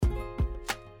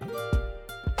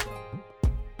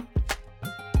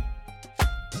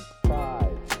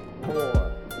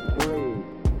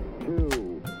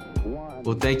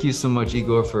thank you so much,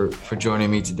 Igor, for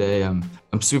joining me today.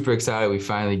 I'm super excited we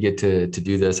finally get to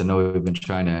do this. I know we've been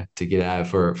trying to get at it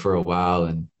for a while,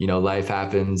 and life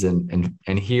happens, and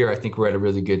here I think we're at a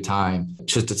really good time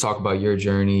just to talk about your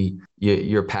journey,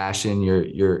 your passion,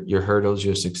 your hurdles,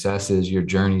 your successes, your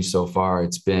journey so far.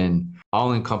 It's been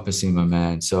all encompassing, my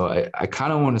man. So I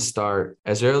kind of want to start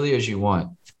as early as you want.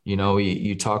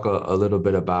 You talk a little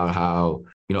bit about how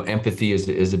empathy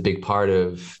is a big part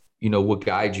of what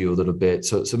guides you a little bit.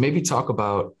 So maybe talk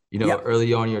about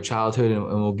early on in your childhood, and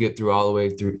we'll get through all the way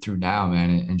through now, man,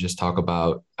 and just talk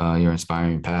about your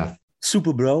inspiring path.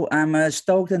 Super, bro. I'm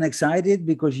stoked and excited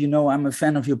because I'm a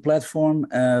fan of your platform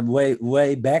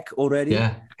way back already.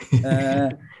 Yeah.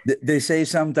 They say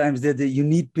sometimes that you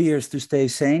need peers to stay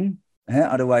sane.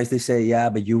 Otherwise, they say, yeah,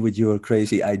 but you with your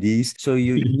crazy ideas. So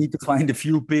you need to find a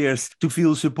few peers to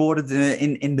feel supported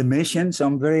in the mission. So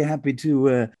I'm very happy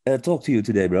to talk to you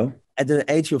today, bro. At the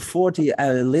age of 40, I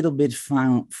a little bit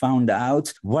found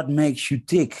out what makes you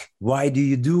tick. Why do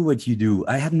you do what you do?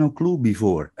 I had no clue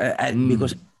before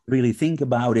because really think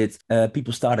about it.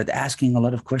 People started asking a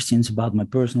lot of questions about my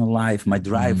personal life, my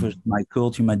drivers, my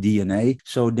culture, my DNA.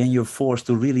 So then you're forced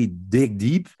to really dig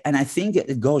deep. And I think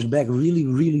it goes back really,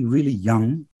 really, really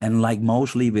young. And like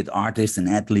mostly with artists and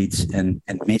athletes and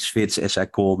misfits, as I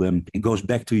call them, it goes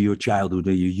back to your childhood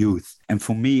or your youth. And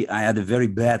for me, I had a very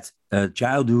bad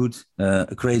childhood,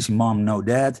 a crazy mom, no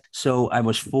dad. So I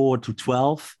was 4 to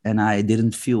 12 and I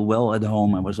didn't feel well at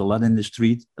home. I was a lot in the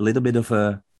street, a little bit of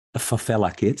a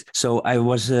favela kid. So I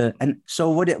was, and so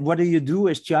what do you do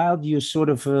as child? You sort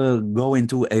of go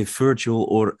into a virtual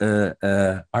or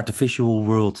artificial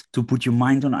world to put your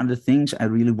mind on other things. I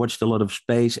really watched a lot of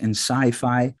space and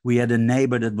sci-fi. We had a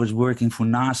neighbor that was working for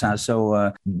NASA.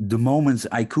 So the moment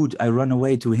I could, I run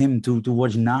away to him to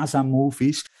watch NASA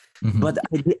movies. But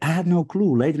I had no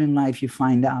clue. Later in life, you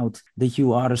find out that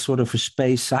you are a sort of a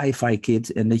space sci-fi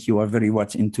kid and that you are very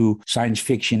much into science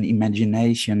fiction,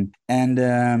 imagination. And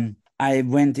I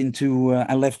went into,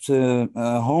 I left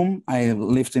home. I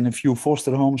lived in a few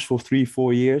foster homes for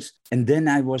 3-4 years. And then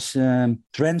I was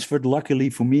transferred, luckily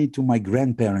for me, to my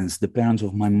grandparents, the parents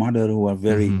of my mother, who are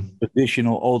very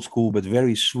traditional, old school, but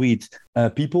very sweet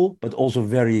people, but also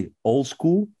very old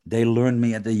school. They learned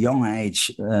me at a young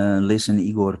age, listen,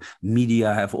 Igor,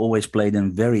 media have always played a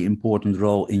very important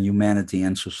role in humanity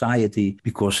and society,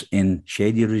 because in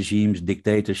shady regimes,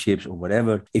 dictatorships or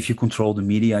whatever, if you control the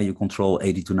media, you control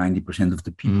 80 to 90% of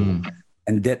the people.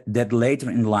 And that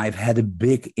later in life had a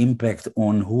big impact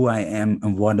on who I am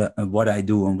and what I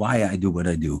do and why I do what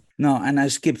I do. Now, and I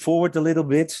skip forward a little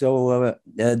bit. So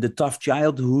the tough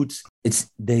childhood,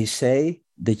 they say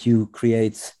that you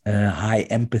create high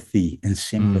empathy and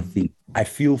sympathy. I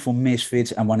feel for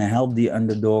misfits. I want to help the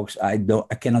underdogs. I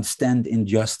cannot stand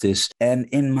injustice. And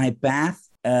in my path,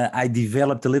 I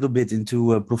developed a little bit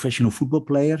into a professional football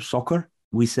player, soccer.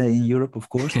 We say in Europe, of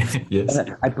course. Yes.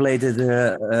 I played at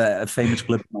a famous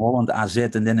club in Holland, AZ,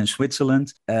 and then in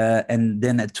Switzerland. And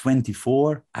then at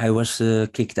 24, I was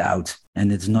kicked out.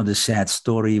 And it's not a sad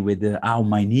story with ow,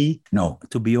 my knee. No,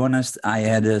 to be honest, I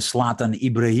had a Zlatan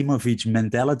Ibrahimovic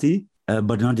mentality,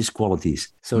 but not his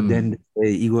qualities. So then,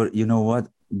 Igor, you know what?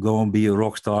 Go and be a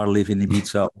rock star, live in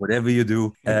Ibiza, whatever you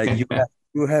do.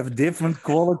 You have different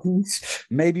qualities,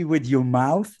 maybe with your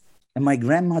mouth. And my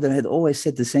grandmother had always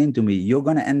said the same to me. You're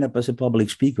going to end up as a public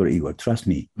speaker, Igor. Trust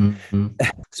me.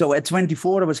 So at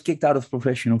 24, I was kicked out of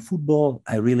professional football.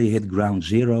 I really hit ground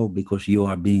zero because you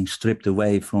are being stripped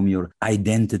away from your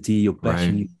identity, your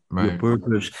passion, your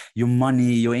purpose, your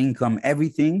money, your income,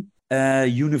 everything.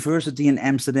 University in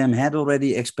Amsterdam had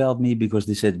already expelled me because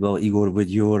they said, well, Igor, with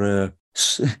your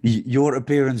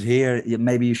appearance here,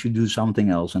 maybe you should do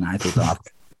something else. And I thought,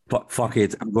 fuck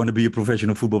it, I'm going to be a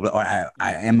professional football player. Or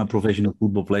I am a professional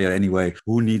football player anyway.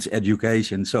 Who needs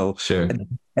education? So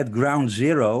at ground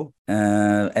zero,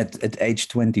 at age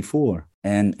 24.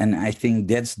 And I think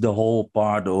that's the whole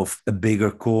part of a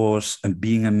bigger course and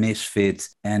being a misfit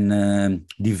and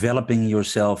developing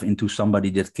yourself into somebody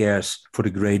that cares for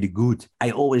the greater good. I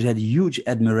always had huge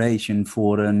admiration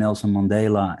for Nelson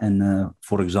Mandela and,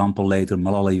 for example, later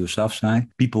Malala Yousafzai,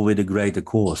 people with a greater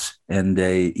cause. And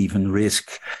they even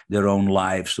risk their own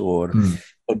lives or...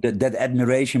 That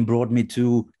admiration brought me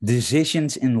to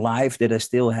decisions in life that I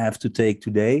still have to take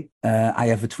today. I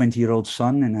have a 20-year-old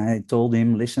son, and I told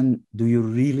him, listen, do you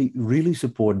really, really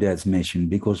support Dad's mission?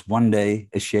 Because one day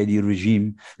a shady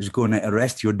regime is going to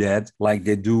arrest your dad like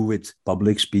they do with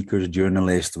public speakers,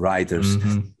 journalists, writers.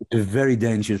 It's a very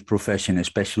dangerous profession,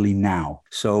 especially now.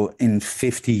 So in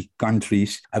 50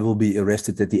 countries, I will be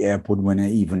arrested at the airport when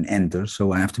I even enter.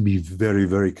 So I have to be very,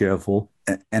 very careful.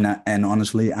 And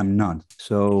honestly, I'm not.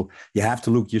 So you have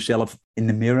to look yourself in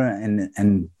the mirror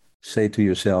and say to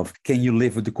yourself, can you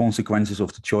live with the consequences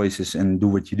of the choices and do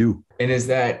what you do? And is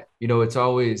that, it's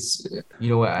always,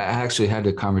 I actually had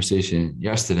a conversation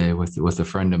yesterday with a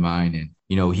friend of mine, and,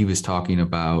 he was talking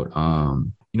about,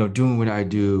 doing what I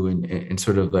do and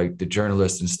sort of like the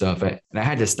journalist and stuff. And I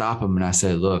had to stop him and I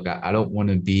said, look, I don't want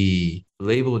to be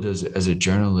labeled as a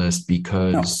journalist,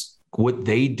 because what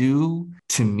they do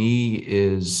to me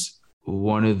is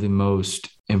one of the most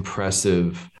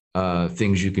impressive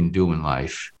things you can do in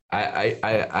life. I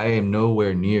am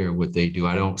nowhere near what they do.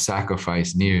 I don't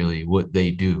sacrifice nearly what they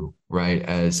do, right?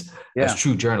 As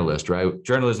true journalists, right?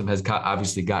 Journalism has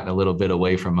obviously gotten a little bit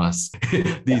away from us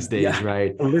these days,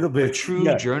 right? A little bit. But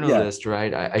true journalists,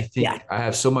 right? I think I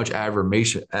have so much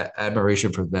admiration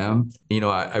for them.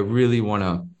 I really want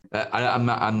to. I'm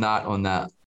not on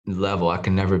that level. I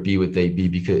can never be what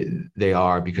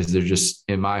because they're just,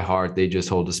 in my heart, they just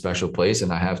hold a special place,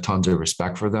 and I have tons of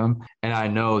respect for them. And I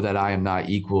know that I am not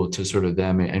equal to sort of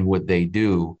them and what they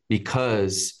do,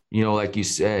 because, like you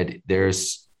said,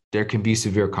 there can be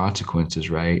severe consequences,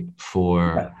 right?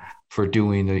 For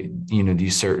doing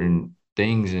these certain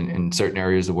things in certain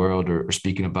areas of the world, or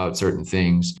speaking about certain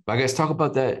things. But I guess talk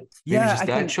about that. Maybe just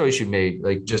that choice you made,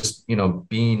 like just,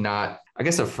 being not, I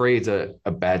guess afraid's a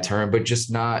bad term, but just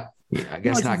not,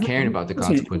 not caring about the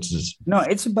consequences. No,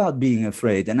 it's about being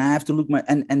afraid. And I have to look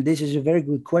and this is a very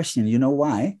good question. You know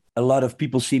why? A lot of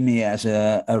people see me as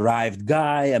a arrived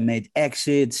guy. I made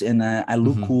exits, and I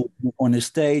look cool on the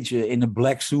stage in a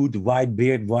black suit, white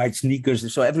beard, white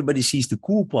sneakers. So everybody sees the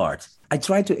cool part. I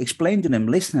try to explain to them,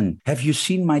 listen, have you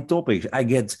seen my topics? I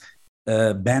get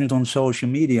banned on social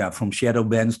media, from shadow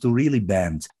bans to really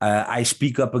banned. I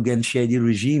speak up against shady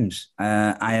regimes.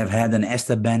 I have had an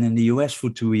ESTA ban in the US for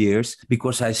 2 years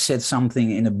because I said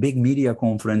something in a big media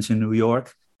conference in New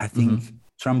York. I think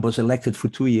Trump was elected for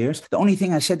 2 years. The only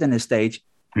thing I said on the stage,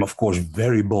 I'm of course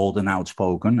very bold and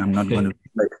outspoken. I'm not going to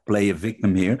play a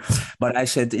victim here. But I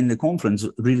said in the conference,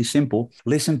 really simple,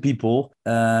 listen, people,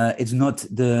 it's not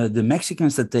the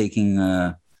Mexicans that are taking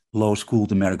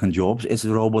low-schooled American jobs. It's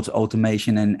robots,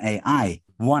 automation, and AI.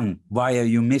 1, why are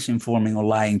you misinforming or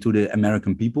lying to the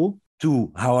American people?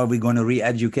 2, how are we going to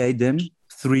re-educate them?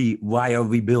 3, why are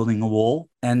we building a wall?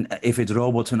 And if it's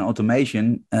robots and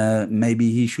automation, maybe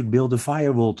he should build a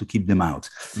firewall to keep them out.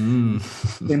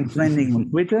 Been trending on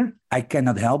Twitter. I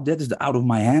cannot help that. It's out of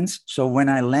my hands. So when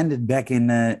I landed back in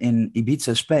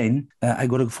Ibiza, Spain, I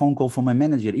got a phone call from my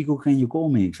manager. Igor, can you call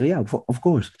me? I said, yeah, of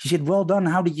course. She said, well done.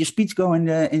 How did your speech go in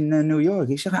New York?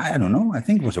 He said, I don't know. I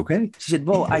think it was okay. She said,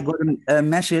 well, I got a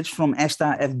message from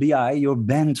ESTA FBI. You're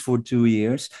banned for 2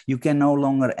 years. You can no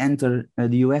longer enter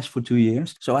the US for 2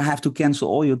 years. So I have to cancel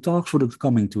all your talks for the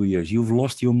coming 2 years. You've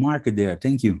lost your market there.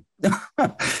 Thank you.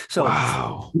 So,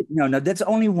 wow. No, that's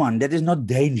only one. That is not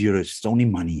dangerous. It's only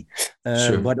money.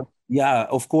 Sure. But yeah,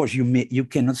 of course, you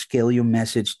cannot scale your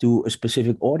message to a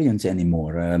specific audience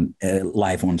anymore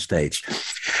live on stage.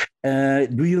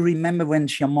 Do you remember when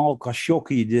Jamal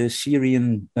Khashoggi, the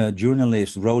Syrian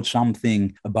journalist, wrote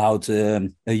something about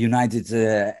United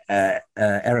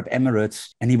Arab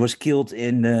Emirates, and he was killed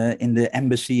in the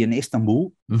embassy in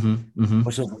Istanbul? It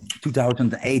was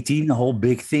 2018, a whole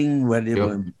big thing where there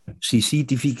were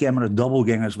CCTV camera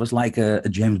doppelgangers. Was like a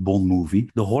James Bond movie.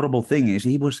 The horrible thing is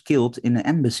he was killed in the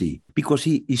embassy because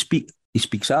he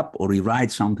speaks up or he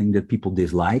writes something that people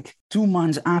dislike. 2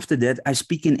 months after that, I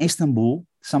speak in Istanbul.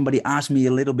 Somebody asked me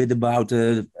a little bit about,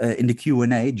 in the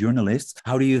Q&A, journalists,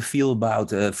 how do you feel about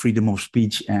freedom of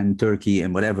speech and Turkey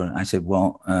and whatever? I said,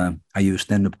 well, are you a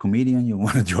stand-up comedian? You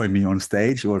want to join me on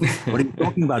stage? Or what are you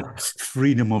talking about?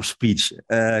 Freedom of speech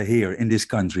here in this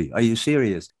country. Are you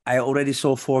serious? I already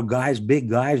saw 4 guys, big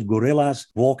guys, gorillas,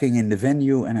 walking in the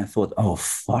venue. And I thought, oh,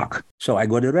 fuck. So I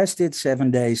got arrested, 7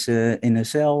 days in a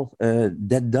cell.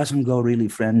 That doesn't go really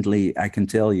friendly, I can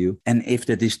tell you. And if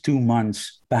that is 2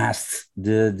 months past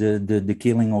the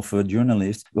killing of a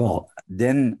journalist, well,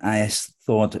 then I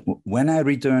thought, when I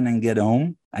return and get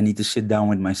home, I need to sit down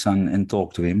with my son and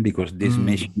talk to him, because this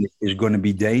mission is going to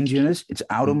be dangerous. It's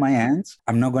out of my hands.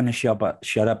 I'm not going to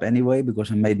shut up anyway,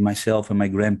 because I made myself and my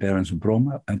grandparents a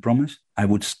promise. I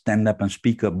would stand up and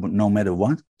speak up no matter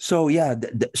what. So yeah,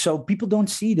 so people don't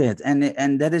see that.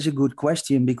 And that is a good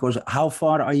question, because how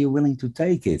far are you willing to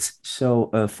take it?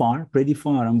 So far, pretty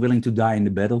far. I'm willing to die in the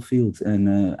battlefield.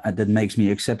 And that makes me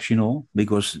exceptional,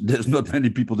 because there's not many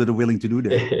people that are willing to do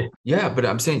that. Yeah, but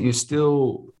I'm saying you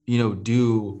still,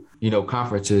 do,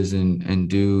 conferences and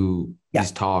do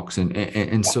these talks.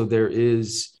 And so there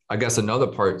is, I guess, another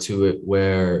part to it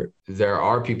where there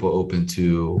are people open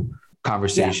to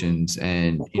conversations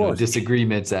and,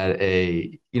 disagreements at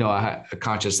a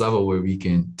conscious level where we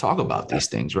can talk about these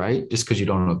things, right? Just because you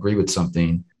don't agree with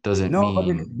something doesn't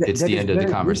mean it's the end of the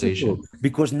conversation.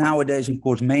 Because nowadays, of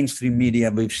course, mainstream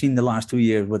media, we've seen the last 2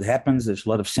 years what happens. There's a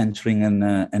lot of censoring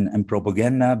and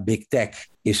propaganda. Big tech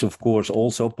is, of course,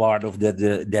 also part of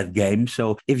that game.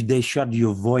 So if they shut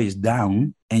your voice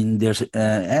down, and there's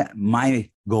my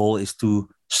goal is to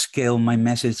scale my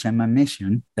message and my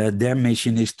mission. Their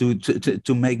mission is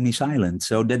to make me silent.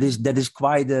 So that is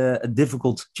quite a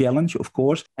difficult challenge, of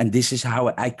course. And this is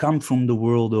how I come from the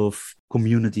world of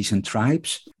communities and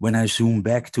tribes. When I zoom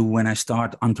back to when I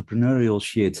start entrepreneurial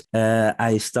shit,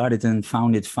 I started and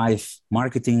founded 5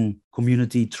 marketing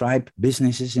community tribe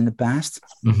businesses in the past.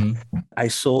 Mm-hmm. I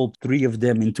sold 3 of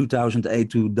them in 2008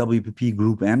 to WPP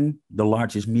Group M, the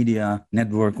largest media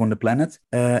network on the planet.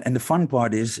 And the fun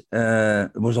part is,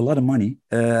 it was a lot of money.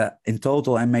 In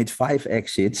total, I made 5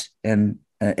 exits, and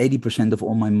 80% of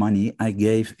all my money I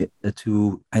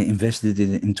invested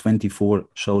it in 24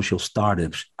 social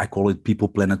startups. I call it People,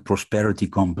 Planet, Prosperity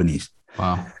companies.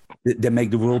 Wow. They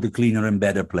make the world a cleaner and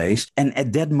better place. And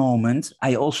at that moment,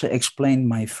 I also explained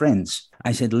my friends.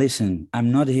 I said, listen,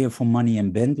 I'm not here for money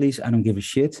and Bentleys. I don't give a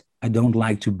shit. I don't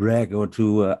like to brag or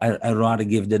I'd rather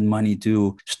give that money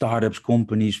to startups,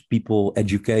 companies, people,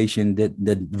 education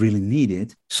that really need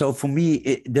it. So for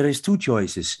me, there is 2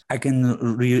 choices. I can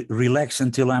relax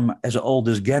until I'm as old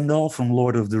as Gandalf from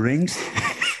Lord of the Rings.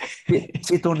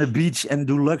 Sit on the beach and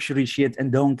do luxury shit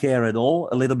and don't care at all.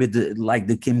 A little bit like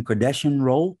the Kim Kardashian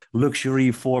role,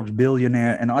 luxury, Forbes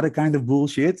billionaire and other kind of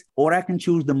bullshit. Or I can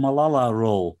choose the Malala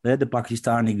role, the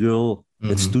Pakistani girl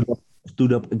that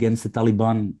stood up against the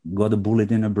Taliban, got a bullet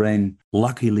in her brain,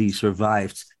 luckily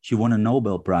survived. She won a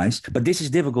Nobel Prize. But this is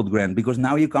difficult, Grant, because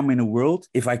now you come in a world,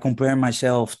 if I compare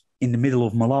myself in the middle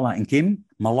of Malala and Kim,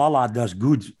 Malala does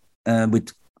good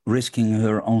with risking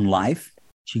her own life.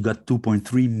 She got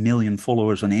 2.3 million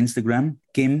followers on Instagram.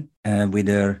 Kim, with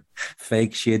her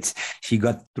fake shit, she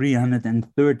got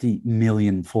 330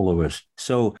 million followers.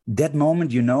 So that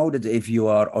moment, you know that if you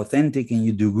are authentic and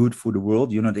you do good for the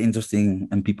world, you're not interesting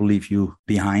and people leave you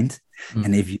behind. Mm-hmm.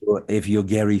 And if you're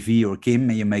Gary Vee or Kim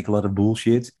and you make a lot of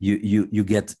bullshit, you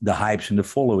get the hypes and the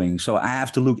following. So I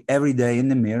have to look every day in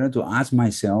the mirror to ask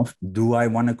myself, do I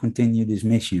want to continue this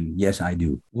mission? Yes, I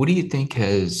do. What do you think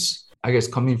has, I guess,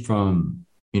 coming from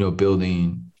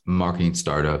building marketing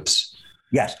startups.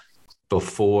 Yes.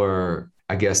 Before,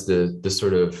 I guess the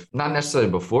sort of, not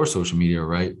necessarily before social media,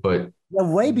 right? But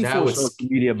way before social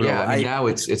media, bro. Yeah, now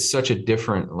it's such a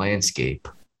different landscape,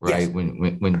 right? Yes.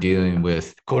 When dealing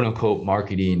with quote unquote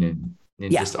marketing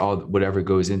and just all whatever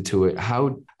goes into it.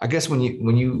 How, I guess when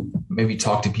you maybe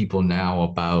talk to people now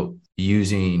about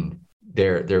using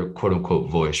their quote unquote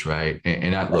voice, right?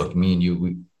 And look, me and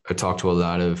you, I talk to a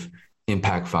lot of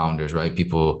impact founders, right?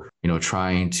 People,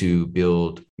 trying to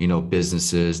build,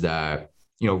 businesses that,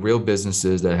 real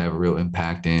businesses that have a real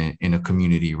impact in a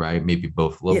community, right? Maybe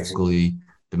both locally,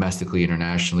 domestically,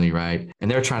 internationally, right? And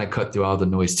they're trying to cut through all the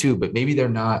noise too, but maybe they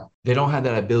don't have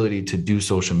that ability to do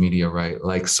social media, right?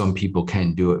 Like some people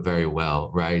can do it very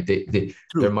well, right?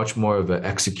 They're much more of an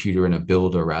executor and a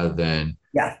builder rather than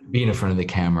being in front of the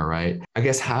camera, right? I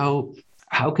guess how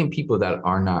can people that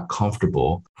are not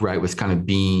comfortable, right, with kind of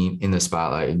being in the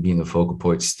spotlight and being the focal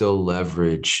point still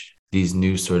leverage these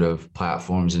new sort of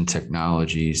platforms and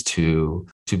technologies to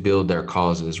build their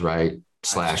causes, right,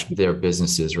 / their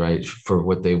businesses, right, for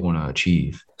what they want to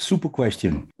achieve? Super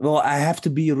question. Well, I have to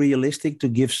be realistic to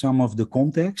give some of the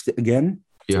context again.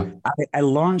 Yeah. I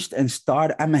launched and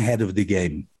started, I'm ahead of the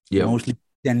game. Yeah. Mostly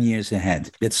 10 years ahead.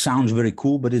 That sounds very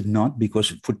cool, but it's not, because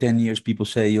for 10 years, people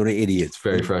say you're an idiot. It's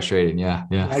very frustrating. Yeah.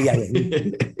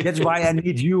 That's why I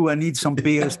need you. I need some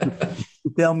peers to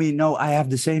tell me, no, I have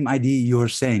the same idea you're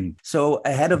saying. So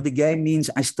ahead of the game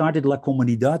means I started La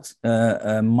Comunidad,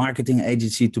 a marketing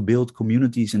agency to build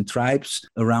communities and tribes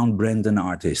around brand and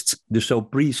artists. So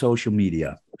pre-social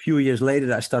media. A few years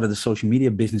later, I started a social media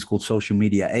business called Social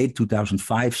Media 8,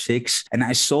 2005-06, and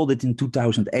I sold it in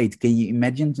 2008. Can you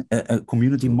imagine a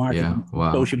community marketing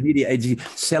social media agency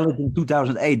sell it in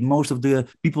 2008? Most of the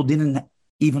people didn't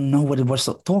even know what it was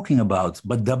talking about.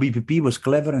 But WPP was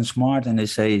clever and smart, and they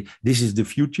say, this is the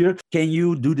future. Can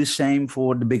you do the same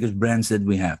for the biggest brands that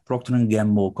we have? Procter &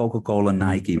 Gamble, Coca-Cola,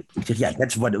 Nike. I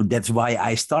said, that's why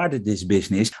I started this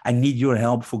business. I need your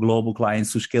help for global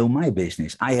clients to scale my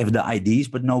business. I have the ideas,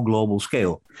 but no global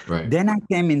scale. Right. Then I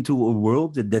came into a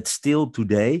world that still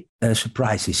today,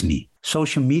 surprises me.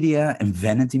 Social media and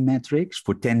vanity metrics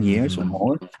for 10 years or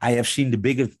more. I have seen the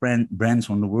biggest brands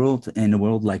in the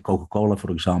world, like Coca-Cola, for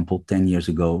example. 10 years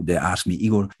ago, they asked me,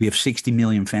 Igor, we have 60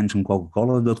 million fans on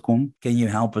Coca-Cola.com. Can you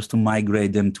help us to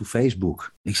migrate them to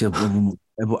Facebook? I said,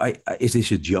 is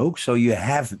this a joke? So you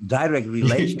have direct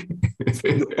relations.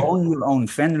 You own your own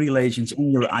fan relations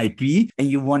in your IP, and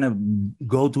you want to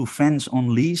go to fans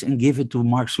on lease and give it to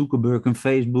Mark Zuckerberg and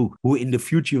Facebook, who in the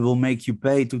future will make you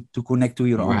pay to connect to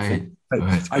your own fans.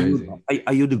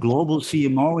 Are you the global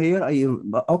CMO here? Are you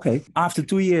okay? After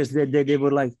 2 years, they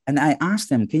were like, and I asked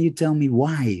them, can you tell me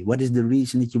why? What is the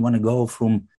reason that you want to go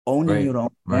from owning your own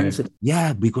fans?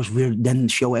 Yeah, because we're then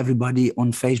show everybody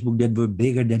on Facebook that we're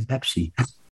bigger than Pepsi.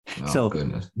 So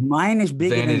goodness. Mine is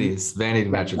bigger. Vanity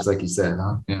metrics, like you said,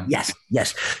 huh? Yeah.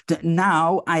 Yes.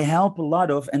 Now I help a lot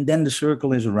of, and then the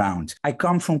circle is around. I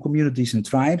come from communities and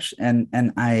tribes, and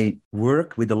I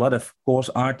work with a lot of course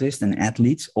artists and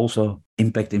athletes, also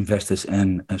impact investors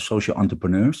and social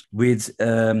entrepreneurs with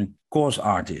course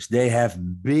artists. They have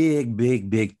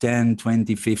big 10,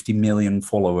 20, 50 million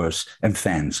followers and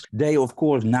fans. They, of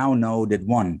course, now know that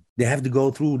they have to go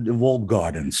through the walled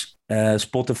gardens.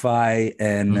 Spotify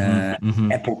and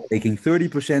Apple taking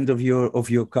 30% of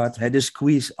your cut. They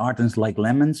squeeze artists like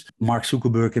lemons. Mark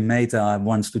Zuckerberg and Meta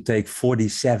wants to take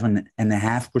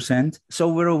 47.5%. So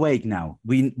we're awake now.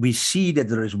 We see that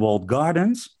there is walled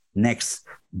gardens. Next,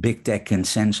 big tech can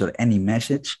censor any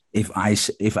message. If I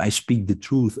speak the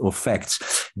truth or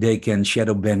facts, they can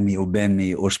shadow ban me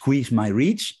or squeeze my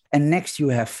reach. And next, you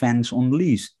have fans on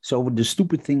lease. So the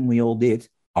stupid thing we all did,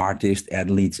 artists,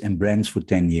 athletes, and brands for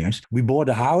 10 years. We bought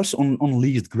a house on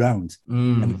leased ground.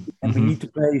 And we need to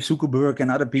pay Zuckerberg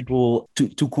and other people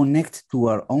to connect to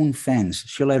our own fans.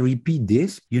 Shall I repeat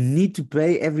this? You need to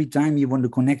pay every time you want to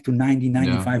connect to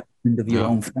 95% of your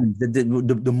own fans.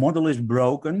 The model is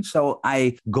broken. So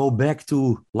I go back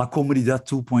to La Comunidad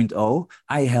 2.0.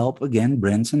 I help, again,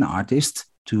 brands and artists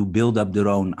to build up their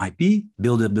own IP,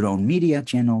 build up their own media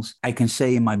channels. I can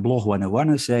say in my blog what I want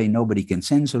to say, nobody can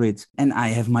censor it. And I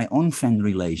have my own fan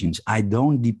relations. I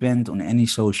don't depend on any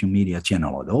social media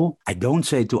channel at all. I don't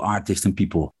say to artists and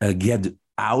people, get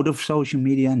out of social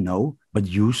media, no, but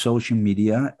use social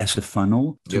media as a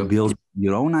funnel to build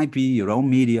your own IP, your own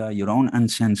media, your own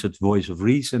uncensored voice of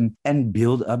reason, and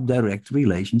build up direct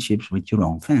relationships with your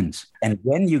own fans. And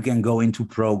then you can go into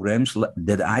programs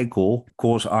that I call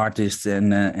course artists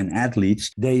and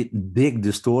athletes. They dig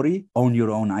the story, own your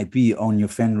own IP, own your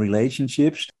fan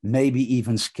relationships, maybe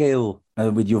even scale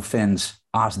with your fans.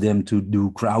 Ask them to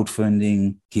do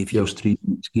crowdfunding, give your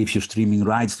streaming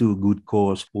rights to a good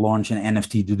cause, launch an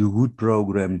NFT to do a good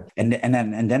program. And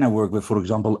then I work with, for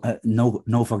example,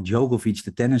 Novak Djokovic,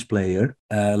 the tennis player,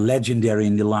 legendary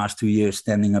in the last 2 years,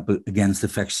 standing up against the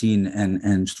vaccine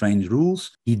and strange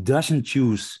rules. He doesn't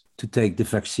choose to take the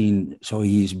vaccine, so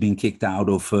he's been kicked out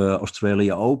of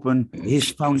Australia Open.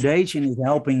 His foundation is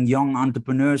helping young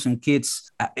entrepreneurs and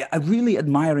kids. I really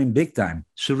admire him big time.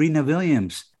 Serena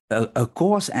Williams, a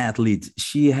course athlete,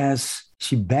 she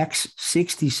backs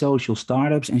 60 social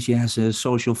startups, and she has a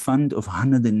social fund of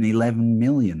 111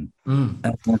 million.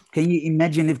 Can you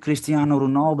imagine if Cristiano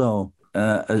Ronaldo,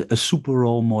 a super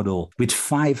role model with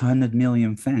 500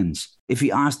 million fans, if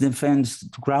he asked the fans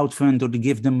to crowdfund or to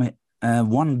give them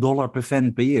 $1 per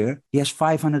fan per year, he has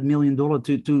 $500 million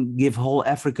to give whole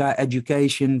Africa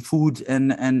education, food,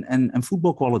 and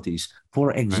football qualities,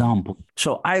 for example.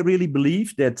 So I really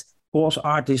believe that course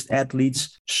artists,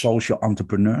 athletes, social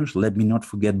entrepreneurs. Let me not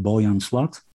forget Bojan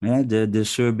Slat, the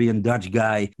Serbian Dutch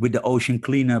guy with the ocean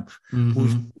cleanup,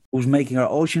 who's making our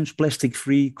oceans plastic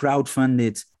free,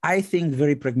 crowdfunded. I think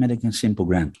very pragmatic and simple,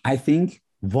 Grant. I think,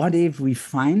 what if we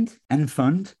find and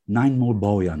fund 9 more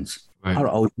Bojans? Right.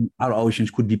 Our oceans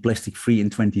could be plastic free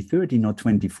in 2030, not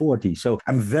 2040. So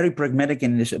I'm very pragmatic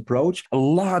in this approach. A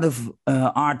lot of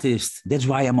artists, that's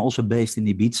why I'm also based in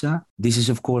Ibiza. This is,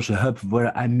 of course, a hub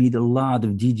where I meet a lot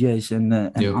of DJs and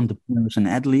entrepreneurs and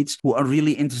athletes who are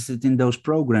really interested in those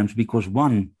programs because,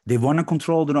 one, they want to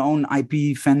control their own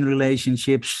IP, fan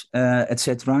relationships,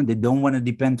 etc. They don't want to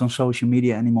depend on social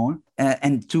media anymore.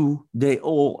 And two, they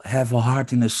all have a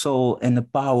heart and a soul and the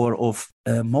power of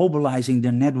mobilizing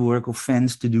their network of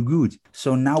fans to do good.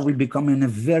 So now we become in a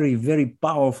very, very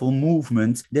powerful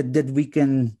movement that we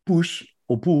can push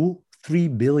or pull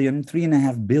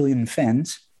 3.5 billion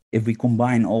fans, if we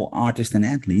combine all artists and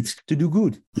athletes, to do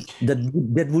good.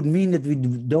 That would mean that we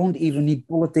don't even need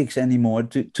politics anymore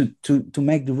to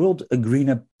make the world a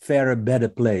greener, fairer, better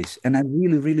place. And I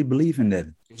really, really believe in that.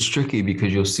 It's tricky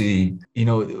because you'll see,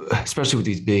 especially with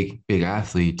these big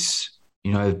athletes,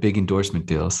 have big endorsement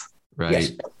deals, right?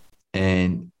 Yes.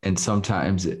 and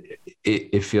sometimes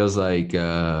it feels like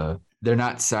they're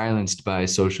not silenced by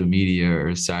social media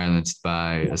or silenced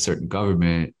by a certain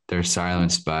government. They're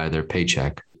silenced by their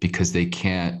paycheck because they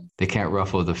can't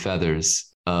ruffle the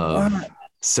feathers of Uh,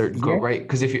 yeah, right?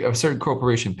 Because if a certain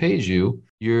corporation pays you,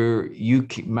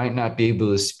 might not be able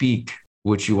to speak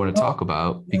what you want to no, talk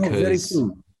about no, very because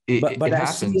true. it, But it, but it I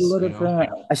see a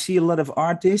happens, lot of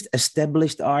artists,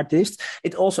 established artists.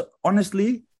 It also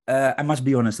honestly, I must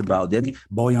be honest about that.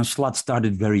 Boyan Slat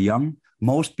started very young.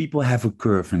 Most people have a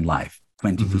curve in life.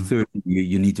 20 to Mhm. 30,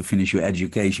 you need to finish your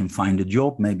education, find a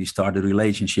job, maybe start a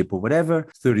relationship or whatever.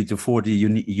 30 to 40,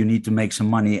 you need to make some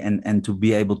money and to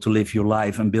be able to live your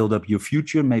life and build up your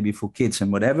future, maybe for kids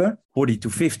and whatever. 40 to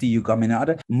 50, you come in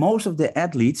other. Most of the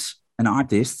athletes and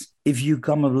artists, if you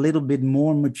come a little bit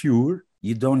more mature,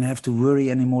 you don't have to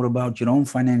worry anymore about your own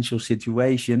financial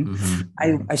situation.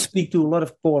 Mhm. I speak to a lot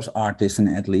of course artists and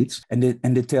athletes,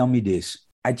 and they tell me this.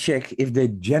 I check if they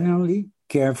genuinely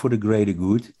care for the greater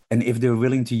good and if they're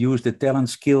willing to use the talent,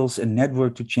 skills, and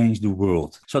network to change the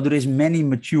world. So there is many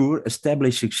mature,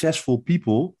 established, successful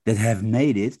people that have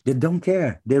made it that don't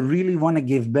care. They really want to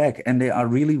give back and they are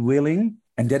really willing.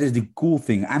 And that is the cool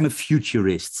thing. I'm a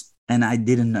futurist and I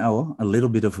didn't know a little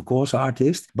bit of a course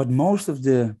artist, but most of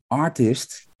the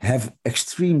artists have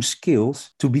extreme skills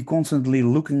to be constantly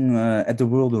looking at the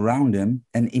world around them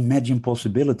and imagine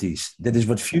possibilities. That is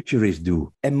what futurists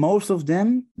do. And most of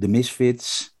them, the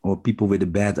misfits or people with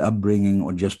a bad upbringing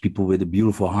or just people with a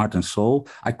beautiful heart and soul,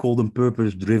 I call them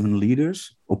purpose-driven leaders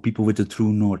or people with a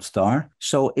true North Star.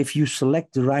 So if you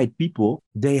select the right people,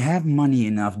 they have money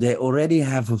enough. They already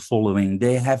have a following.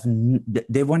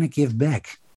 They want to give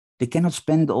back. They cannot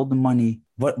spend all the money.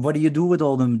 What do you do with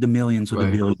all the millions or the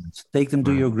Right. billions? Take them to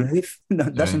Right. your grave?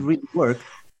 That doesn't Right. really work.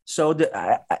 So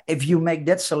if you make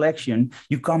that selection,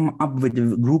 you come up with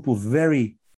a group of very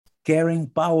caring,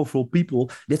 powerful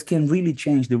people that can really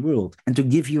change the world. And to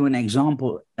give you an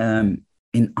example,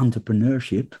 in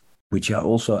entrepreneurship, which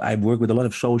I work with a lot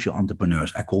of social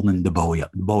entrepreneurs. I call them the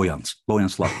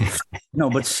Boyans Slat. No,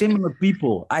 but similar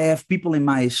people. I have people in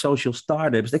my social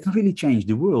startups that can really change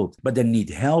the world, but they need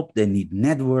help, they need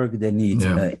network, they need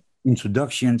Yeah.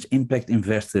 introductions, impact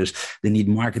investors, they need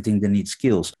marketing, they need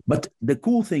skills. But the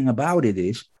cool thing about it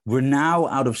is we're now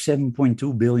out of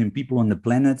 7.2 billion people on the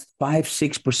planet,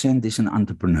 5-6% is an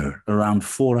entrepreneur. Around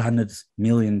 400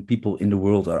 million people in the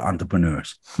world are entrepreneurs.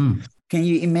 Can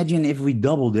you imagine if we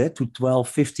doubled it to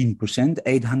 12-15%,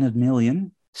 800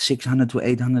 million? 600 to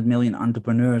 800 million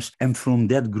entrepreneurs. And from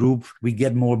that group, we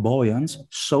get more Boyans,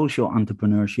 social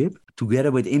entrepreneurship,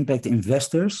 together with impact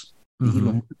investors, the Mhm.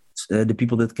 Elon the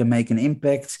people that can make an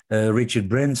impact, Richard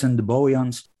Branson, the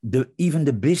Boyans, even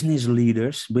the business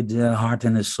leaders with the heart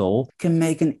and the soul can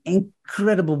make an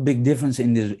incredible big difference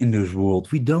in this world.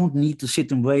 We don't need to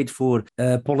sit and wait for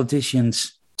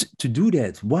politicians to do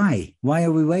that. Why? Why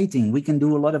are we waiting? We can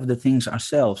do a lot of the things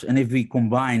ourselves. And if we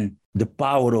combine the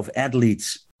power of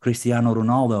athletes, Cristiano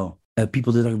Ronaldo,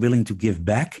 people that are willing to give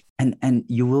back, and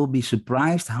you will be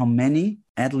surprised how many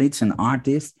athletes and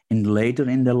artists later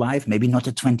in their life, maybe not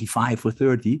at 25 or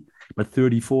 30, but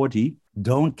 30, 40,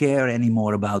 don't care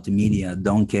anymore about the media,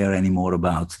 don't care anymore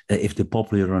about if they're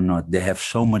popular or not. They have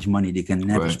so much money, they can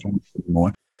never spend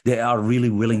anymore. They are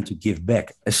really willing to give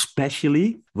back,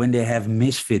 especially when they have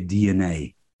misfit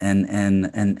DNA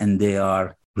and they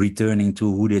are returning to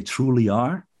who they truly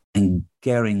are and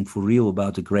caring for real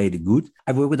about the greater good.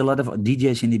 I work with a lot of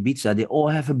DJs in Ibiza. They all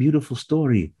have a beautiful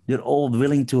story. They're all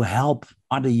willing to help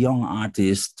other young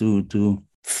artists to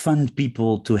fund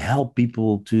people, to help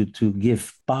people, to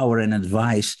give power and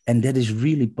advice. And that is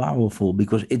really powerful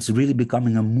because it's really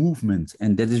becoming a movement.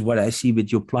 And that is what I see with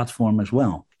your platform as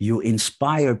well. You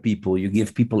inspire people, you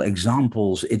give people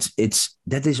examples.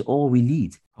 That is all we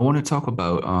need. I want to talk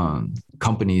about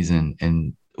companies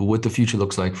and what the future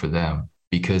looks like for them,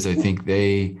 because I think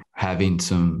they having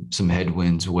some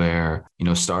headwinds where,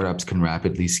 startups can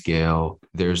rapidly scale.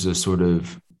 There's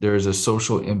a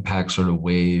social impact sort of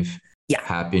wave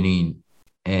happening.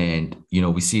 And,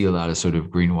 we see a lot of sort of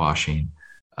greenwashing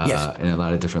in a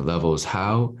lot of different levels.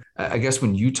 How, I guess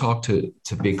when you talk to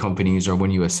big companies or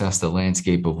when you assess the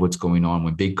landscape of what's going on,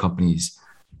 when big companies,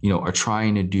 are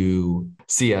trying to do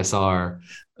CSR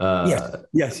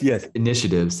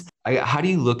initiatives, how do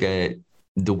you look at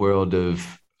the world of,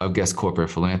 I guess, corporate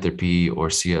philanthropy or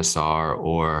CSR,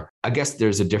 or I guess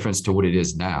there's a difference to what it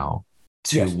is now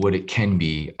to what it can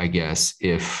be, I guess,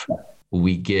 if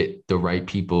we get the right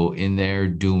people in there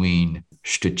doing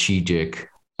strategic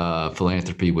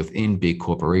philanthropy within big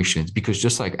corporations, because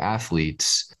just like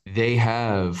athletes, they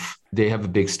have a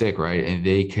big stick, right? And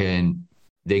they can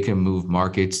they can move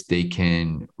markets. They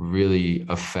can really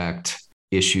affect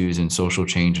issues and social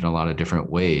change in a lot of different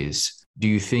ways. Do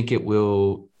you think it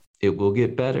will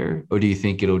get better, or do you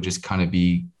think it'll just kind of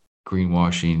be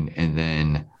greenwashing, and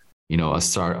then a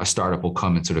startup will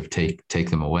come and sort of take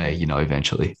them away,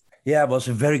 eventually? Yeah, it was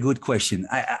a very good question.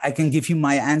 I can give you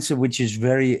my answer, which is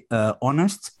very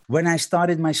honest. When I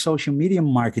started my social media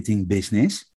marketing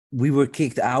business, we were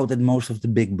kicked out at most of the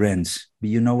big brands. But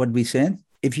you know what we said?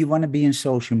 If you want to be in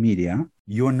social media,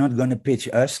 you're not going to pitch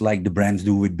us like the brands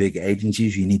do with big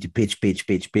agencies. You need to pitch.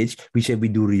 We said we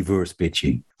do reverse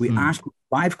pitching. We ask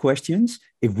 5 questions.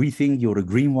 If we think you're a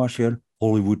greenwasher,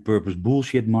 Hollywood purpose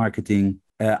bullshit marketing,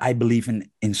 I believe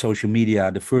in social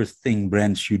media, the first thing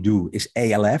brands should do is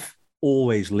ALF,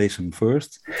 always listen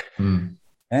first. In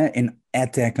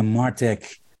AdTech and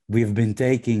MarTech, we've been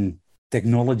taking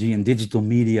technology and digital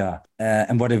media,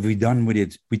 and what have we done with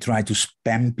it? We try to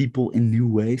spam people in new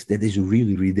ways. That is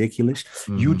really ridiculous.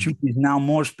 YouTube is now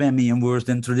more spammy and worse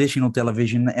than traditional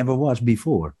television ever was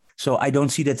before. So I don't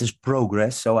see that as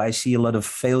progress. So I see a lot of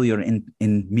failure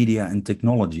in media and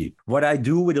technology. What I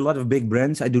do with a lot of big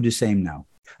brands, I do the same now.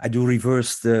 I do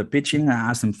reverse pitching. I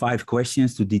ask them 5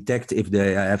 questions to detect if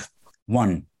they have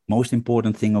one most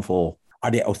important thing of all. Are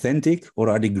they authentic, or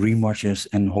are they greenwashers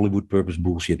and Hollywood purpose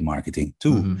bullshit marketing?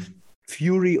 2,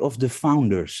 fury of the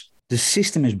founders. The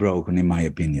system is broken, in my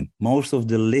opinion. Most of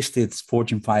the listed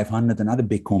Fortune 500 and other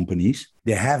big companies,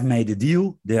 they have made a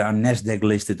deal. They are NASDAQ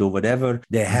listed or whatever.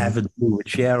 They have a deal with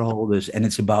shareholders, and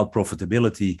it's about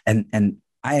profitability. And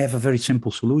I have a very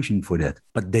simple solution for that.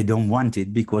 But they don't want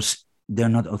it because they're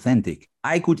not authentic.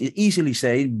 I could easily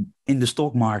say in the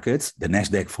stock market, the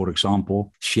NASDAQ, for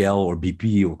example, Shell or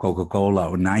BP or Coca-Cola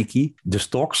or Nike, the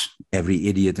stocks, every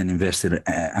idiot and investor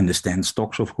understands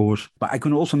stocks, of course. But I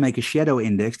can also make a shadow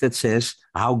index that says,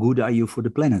 how good are you for the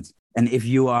planet? And if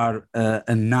you are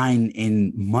a 9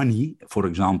 in money, for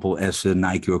example, as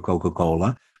Nike or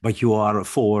Coca-Cola, but you are a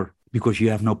 4 because you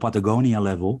have no Patagonia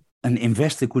level, an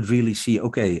investor could really see,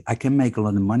 okay, I can make a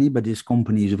lot of money, but this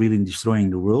company is really destroying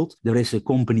the world. There is a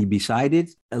company beside it,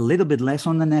 a little bit less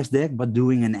on the NASDAQ, but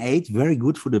doing an 8, very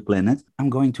good for the planet. I'm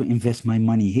going to invest my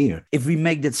money here. If we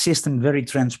make that system very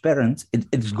transparent,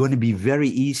 it's going to be very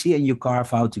easy, and you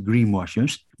carve out the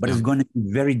greenwashers. But it's going to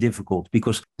be very difficult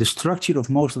because the structure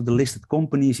of most of the listed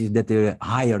companies is that they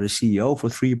hire a CEO for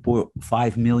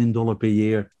 $3.5 million per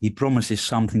year. He promises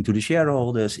something to the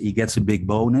shareholders. He gets a big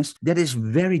bonus. That is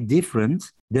very different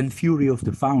than fury of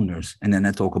the founders. And then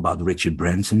I talk about Richard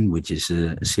Branson, which is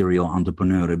a serial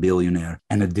entrepreneur, a billionaire,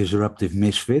 and a disruptive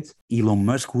misfit. Elon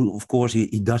Musk, who, of course,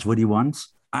 he does what he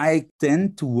wants. I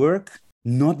tend to work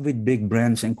not with big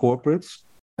brands and corporates,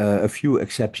 a few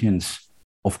exceptions.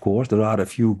 Of course, there are a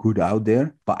few good out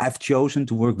there, but I've chosen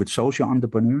to work with social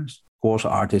entrepreneurs, course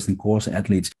artists and course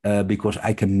athletes, because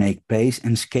I can make pace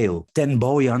and scale. 10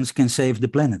 Bojans can save the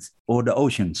planet or the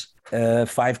oceans. 5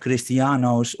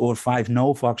 Cristianos or 5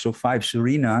 Novaks or 5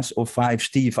 Serenas or 5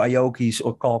 Steve Aokis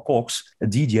or Carl Cox,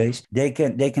 DJs,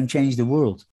 they can change the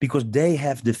world because they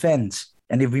have the fans.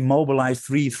 And if we mobilize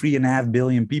 3.5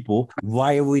 billion people,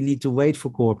 why do we need to wait for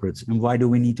corporates? And why do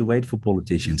we need to wait for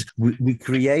politicians? We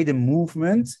create a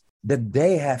movement that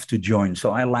they have to join.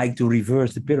 So I like to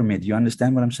reverse the pyramid. You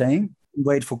understand what I'm saying?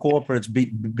 Wait for corporates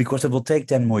because it will take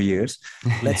 10 more years.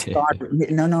 Let's start.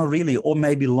 No, really, or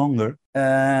maybe longer,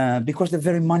 because they're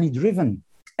very money driven.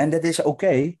 And that is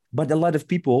okay. But a lot of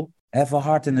people have a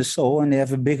heart and a soul, and they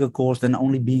have a bigger cause than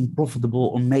only being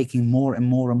profitable or making more and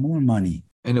more and more money.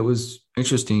 And it was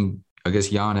interesting, I guess,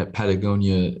 Jan at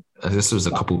Patagonia, this was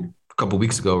a couple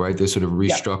weeks ago, right? They sort of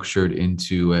restructured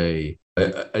into a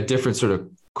different sort of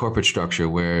corporate structure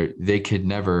where they can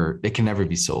never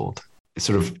be sold.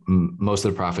 Sort of most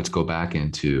of the profits go back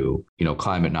into,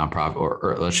 climate nonprofit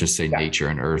or let's just say nature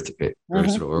and earth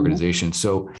sort of organizations.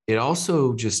 So it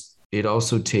also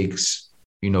takes,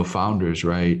 founders,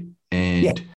 right?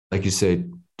 And like you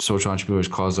said, social entrepreneurs,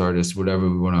 cause artists, whatever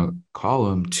we want to call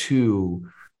them, to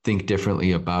think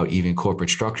differently about even corporate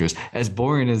structures. As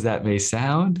boring as that may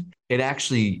sound, it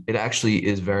actually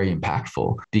is very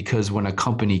impactful, because when a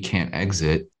company can't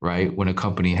exit, right? When a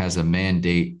company has a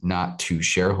mandate not to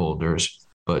shareholders,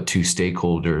 but to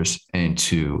stakeholders and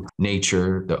to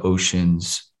nature, the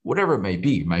oceans, whatever it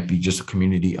might be just a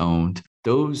community owned,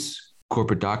 those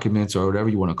corporate documents or whatever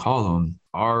you want to call them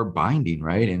are binding,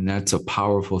 right? And that's a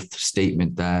powerful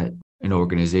statement that an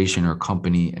organization or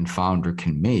company and founder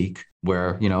can make,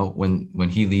 where, when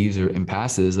he leaves and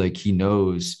passes, like, he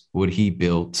knows what he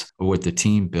built or what the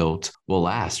team built will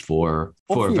last for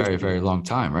a very, very long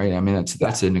time, right? I mean,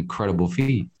 that's an incredible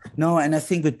feat. No, and I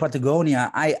think with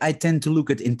Patagonia, I tend to look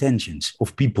at intentions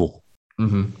of people.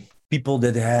 Mm-hmm. People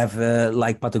that have,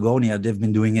 like Patagonia, they've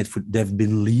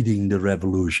been leading the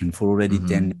revolution for already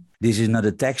 10 years. This is not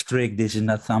a tax trick. This is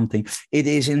not something. It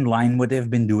is in line what they've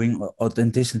been doing,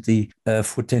 authenticity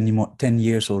for 10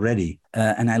 years already.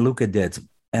 And I look at that.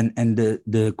 And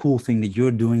the cool thing that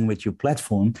you're doing with your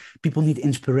platform, people need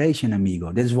inspiration,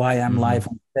 amigo. That's why I'm live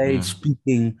on stage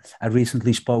speaking. I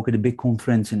recently spoke at a big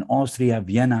conference in Austria,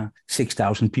 Vienna,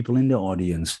 6,000 people in the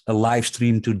audience, a live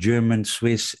stream to German,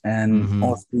 Swiss, and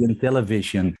Austrian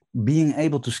television. Being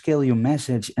able to scale your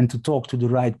message and to talk to the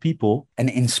right people and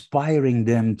inspiring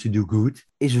them to do good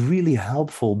is really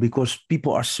helpful, because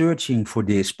people are searching for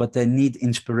this, but they need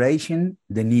inspiration,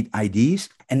 they need ideas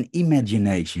and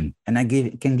imagination. And I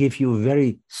can give you a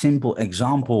very simple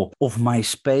example of my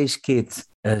space kid,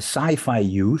 sci-fi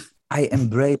youth. I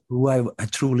embraced who I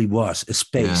truly was, a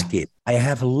space kid. I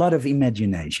have a lot of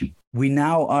imagination. We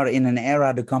now are in an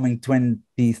era, the coming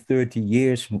 20, 30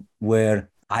 years, where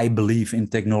I believe in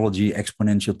technology,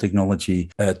 exponential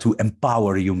technology, to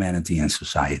empower humanity and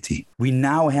society. We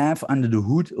now have under the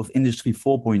hood of Industry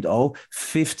 4.0,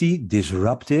 50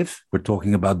 disruptive, we're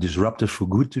talking about disruptors for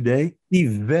good today, the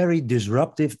very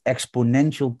disruptive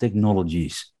exponential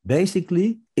technologies.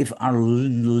 Basically, if our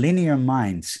linear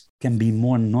minds can be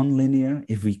more non-linear,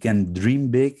 if we can dream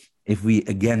big, if we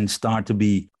again start to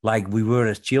be like we were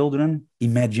as children,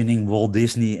 imagining Walt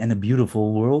Disney and a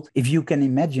beautiful world. If you can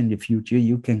imagine the future,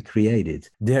 you can create it.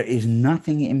 There is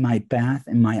nothing in my path,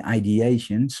 in my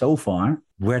ideation so far,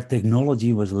 where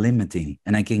technology was limiting.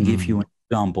 And I can give you an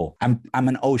example. I'm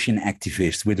an ocean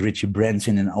activist with Richard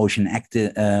Branson and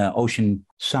ocean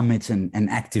summits and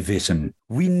activism.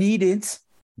 We needed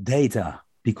data,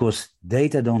 because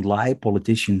data don't lie,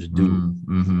 politicians do.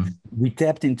 We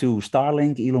tapped into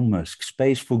Starlink, Elon Musk,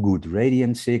 Space for Good,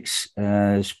 Radiant 6,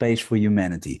 Space for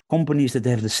Humanity, companies that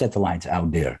have the satellites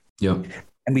out there. Yep.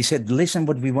 And we said, listen,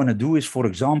 what we want to do is, for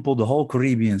example, the whole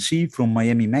Caribbean Sea, from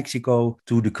Miami, Mexico,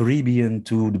 to the Caribbean,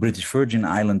 to the British Virgin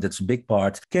Island, that's a big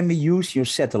part. Can we use your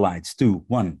satellites to,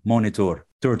 1, monitor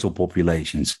turtle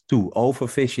populations, 2,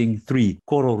 overfishing, 3,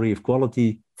 coral reef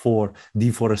quality, 4,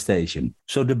 deforestation.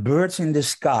 So the birds in the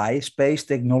sky, space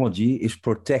technology is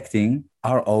protecting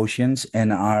our oceans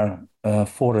and our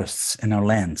forests and our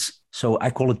lands. So I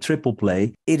call it triple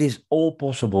play. It is all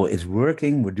possible. It's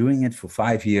working. We're doing it for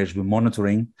 5 years. We're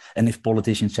monitoring. And if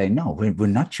politicians say, no, we're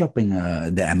not chopping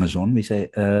the Amazon, we say,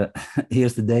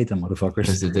 here's the data, motherfuckers.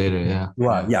 Here's the data, yeah.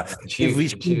 Well, yeah. Huge, if we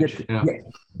see huge,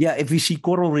 that, if we see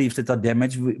coral reefs that are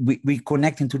damaged, we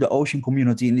connect into the ocean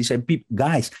community and they say,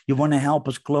 guys, you want to help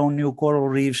us clone new coral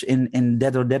reefs in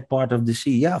that or that part of the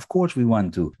sea? Yeah, of course we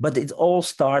want to. But it all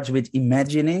starts with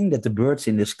imagining that the birds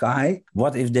in the sky,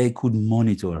 what if they could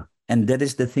monitor? And that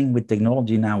is the thing with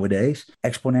technology nowadays,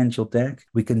 exponential tech.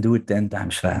 We can do it 10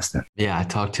 times faster. Yeah, I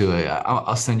talked to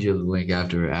I'll send you the link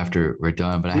after we're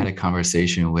done. But I had a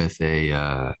conversation with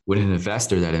an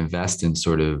investor that invests in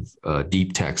sort of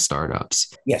deep tech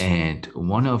startups. Yes. And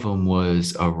one of them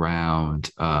was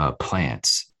around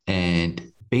plants.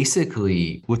 And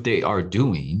basically what they are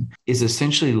doing is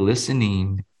essentially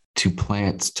listening to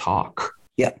plants talk.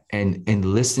 Yeah. And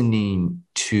listening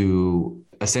to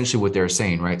essentially what they're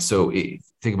saying, right? So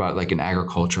think about like in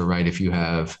agriculture, right? If you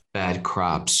have bad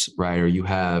crops, right? Or you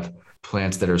have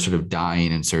plants that are sort of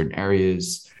dying in certain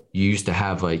areas, you used to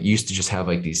just have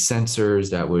like these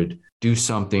sensors that would do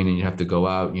something and you have to go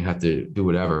out and you have to do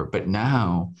whatever. But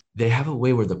now they have a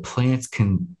way where the plants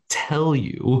can tell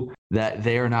you that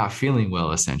they are not feeling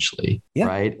well, essentially,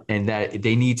 right? And that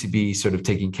they need to be sort of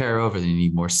taken care of, or they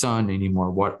need more sun, they need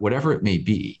more whatever it may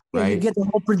be, right? You get a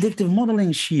whole predictive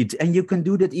modeling sheet, and you can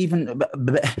do that even.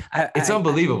 It's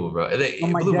unbelievable, bro. It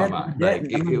blew my mind.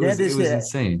 It was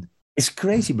insane. It's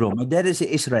crazy, bro. My dad is an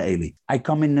Israeli. I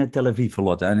come in Tel Aviv a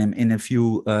lot, and I'm in a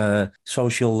few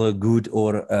social good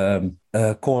or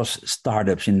cause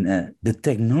startups. And the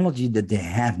technology that they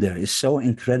have there is so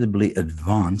incredibly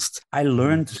advanced. I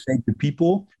learned to say to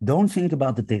people, don't think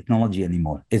about the technology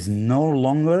anymore. It's no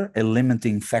longer a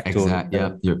limiting factor. Exactly.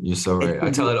 Yeah, you're so right.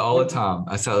 I tell it all the time.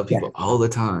 I tell people all the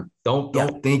time,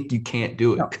 don't think you can't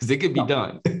do it, because it could be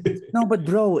done. No, but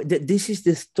bro, this is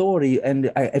the story.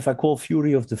 And if I call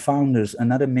Fury of the Founders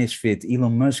another misfit,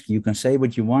 Elon Musk, you can say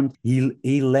what you want.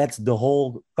 He led the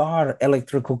whole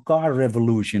electrical car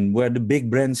revolution, where the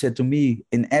big brands said to me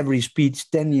in every speech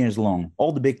 10 years long,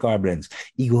 all the big car brands,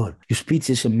 Igor, your speech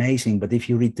is amazing, but if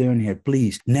you return here,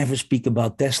 please never speak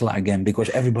about Tesla again, because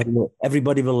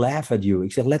everybody will laugh at you. He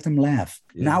said, let them laugh.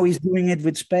 Yeah. Now he's doing it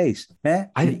with space.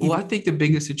 I think the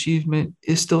biggest achievement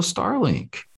is still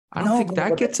Starlink. I don't think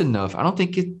that gets enough. I don't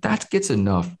think that gets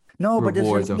enough. No, but there's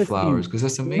rewards and another flowers? thing. Because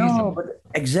that's No, amazing. but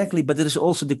exactly. But there is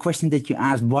also the question that you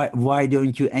asked, why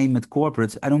don't you aim at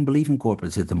corporates? I don't believe in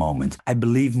corporates at the moment. I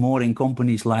believe more in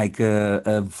companies like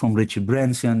from Richard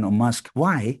Branson or Musk.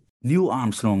 Why? Neil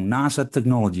Armstrong, NASA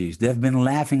Technologies. They've been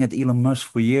laughing at Elon Musk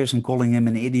for years and calling him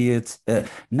an idiot.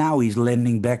 Now he's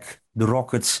landing back the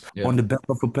rockets Yeah. on the back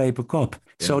of a paper cup.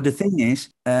 Yeah. So the thing is,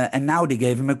 and now they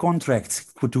gave him a contract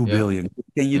for 2 billion.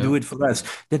 Can you do it for us?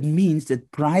 That means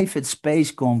that private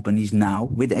space companies now,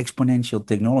 with exponential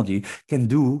technology, can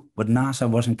do what NASA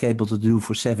wasn't capable to do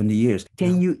for 70 years.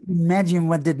 Can you imagine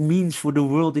what that means for the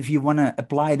world if you want to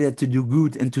apply that to do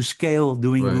good and to scale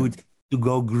doing good? To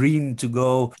go green, to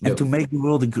go and to make the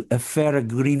world a fairer,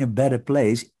 greener, better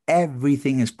place.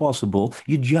 Everything is possible.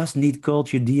 You just need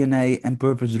culture, DNA, and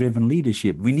purpose-driven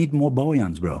leadership. We need more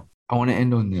Boyans, bro. I want to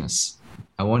end on this.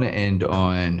 I want to end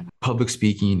on public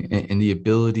speaking and the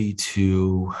ability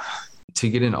to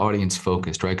get an audience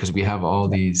focused, right? Because we have all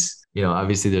these,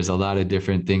 obviously there's a lot of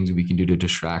different things we can do to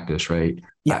distract us, right?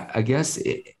 Yeah. I guess,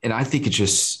 and I think it's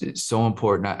just so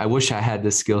important. I wish I had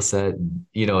this skill set,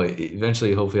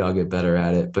 eventually, hopefully I'll get better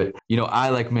at it. But, I,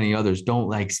 like many others, don't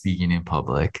like speaking in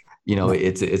public.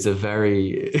 It's a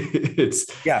very,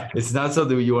 it's not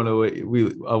something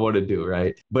I want to do,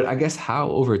 right? But I guess how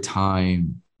over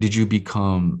time did you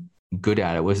become good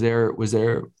at it? Was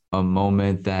there a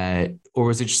moment that, or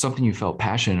was it just something you felt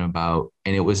passionate about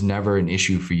and it was never an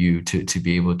issue for you to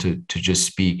be able to just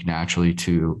speak naturally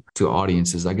to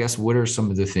audiences? I guess, what are some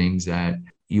of the things that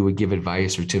you would give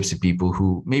advice or tips to people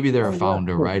who maybe they're a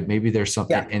founder, right? Maybe there's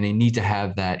something and they need to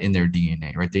have that in their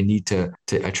DNA, right? They need to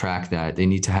attract that. They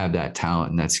need to have that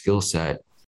talent and that skill set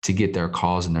to get their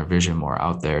cause and their vision more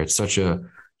out there. It's such a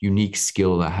unique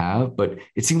skill to have, but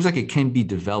it seems like it can be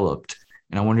developed.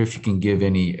 And I wonder if you can give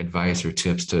any advice or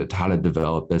tips to how to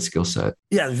develop that skill set.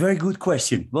 Yeah, very good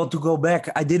question. Well, to go back,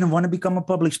 I didn't want to become a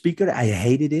public speaker. I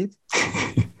hated it.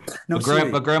 No,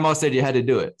 but grandma said you had to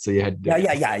do it. So you had to do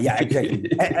it. Yeah, exactly.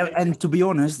 and to be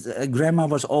honest, grandma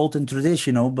was old and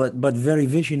traditional, but very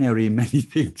visionary in many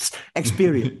things.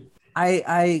 Experience.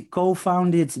 I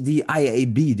co-founded the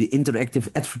IAB, the Interactive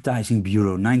Advertising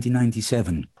Bureau,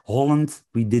 1997. Holland,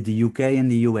 we did the UK and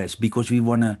the US because we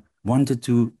wanted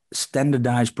to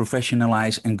standardize,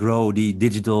 professionalize, and grow the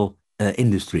digital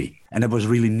industry. And that was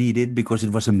really needed because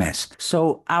it was a mess.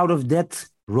 So out of that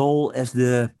role as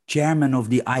the chairman of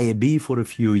the IAB for a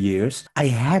few years, I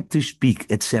had to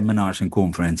speak at seminars and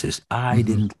conferences. I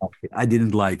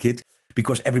didn't like it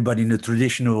because everybody in the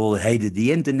traditional world hated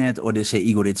the internet, or they say,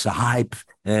 Igor, it's a hype.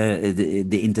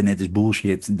 The internet is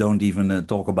bullshit. Don't even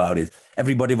talk about it.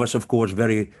 Everybody was, of course,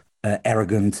 very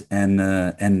arrogant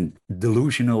and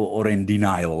delusional or in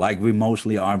denial, like we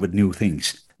mostly are with new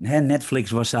things.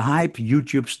 Netflix was a hype,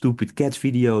 YouTube, stupid cats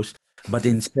videos. But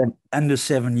in under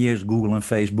 7 years, Google and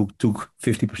Facebook took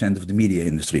 50% of the media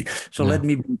industry. So let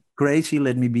me be crazy,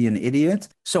 let me be an idiot.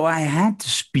 So I had to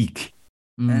speak.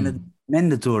 And it's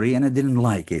mandatory, and I didn't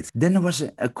like it. Then there was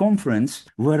a conference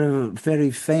where a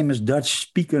very famous Dutch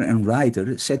speaker and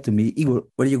writer said to me, Igor,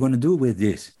 what are you going to do with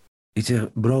this? He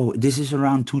said, bro, this is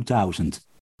around 2000.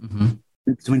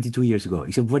 22 years ago.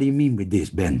 He said, what do you mean with this,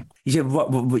 Ben? He said,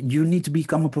 what, you need to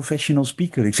become a professional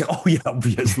speaker. He said, oh yeah,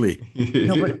 obviously.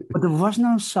 No, but there was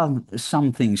no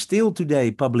something. Still today,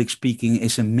 public speaking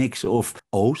is a mix of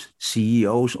O's,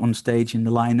 CEOs on stage in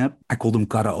the lineup. I call them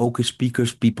karaoke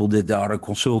speakers, people that are a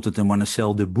consultant and want to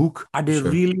sell the book. Are they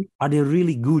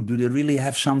really good? Do they really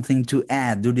have something to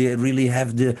add? Do they really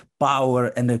have the power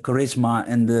and the charisma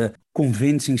and the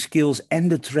convincing skills and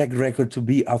the track record to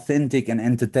be authentic and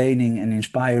entertaining and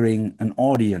inspiring an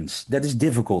audience? That is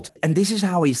difficult. And this is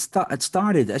how it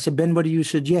started. I said, Ben, what do you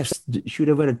suggest? Should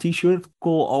I wear a t-shirt?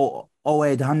 Call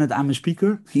 0800, I'm a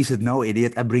speaker? He said, no,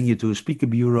 idiot, I bring you to a speaker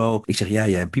bureau. I said,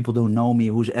 yeah, people don't know me.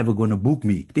 Who's ever going to book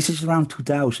me? This is around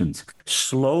 2000.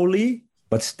 Slowly,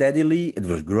 but steadily, it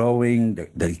was growing.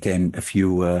 There came a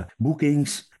few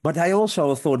bookings. But I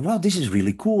also thought, well, this is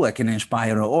really cool. I can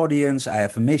inspire an audience. I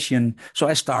have a mission. So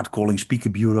I start calling speaker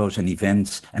bureaus and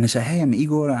events. And I say, hey, I'm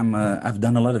Igor. I've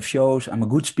done a lot of shows. I'm a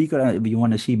good speaker. You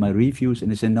want to see my reviews?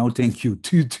 And they say, no, thank you.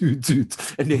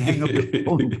 And they hang up the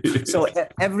phone. So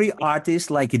every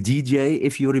artist, like a DJ,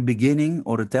 if you're a beginning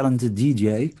or a talented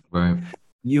DJ, right,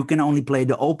 you can only play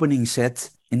the opening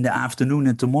set in the afternoon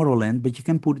at Tomorrowland, but you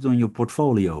can put it on your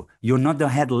portfolio. You're not the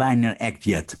headliner act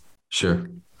yet. Sure.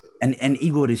 And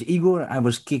Igor is Igor. I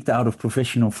was kicked out of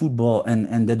professional football,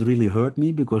 and that really hurt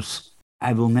me because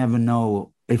I will never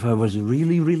know if I was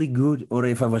really, really good or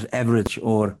if I was average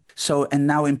or so. And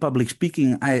now in public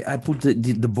speaking, I put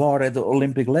the bar at the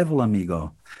Olympic level,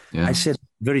 amigo. Yeah. I said,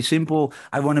 Very simple.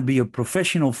 I want to be a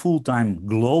professional, full-time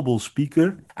global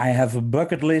speaker. I have a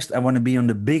bucket list. I want to be on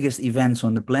the biggest events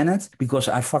on the planet because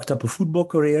I fucked up a football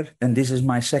career, and this is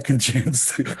my second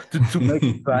chance to make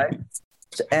it right.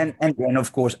 And then,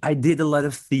 of course, I did a lot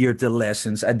of theater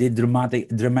lessons. I did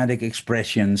dramatic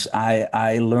expressions.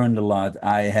 I learned a lot.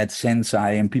 I had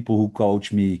sensei and people who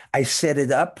coached me. I set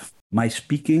it up. My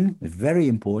speaking is very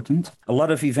important. A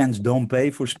lot of events don't pay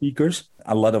for speakers.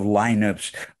 A lot of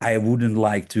lineups. I wouldn't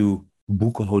like to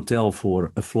book a hotel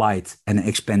for a flight and an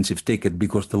expensive ticket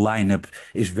because the lineup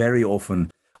is very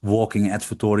often walking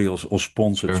advertorials or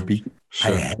sponsored speakers.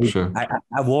 I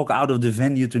walk out of the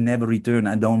venue to never return.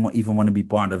 I don't even want to be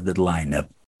part of that lineup.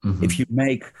 Mm-hmm. If you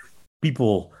make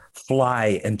people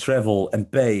fly and travel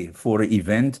and pay for an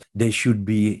event, they should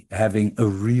be having a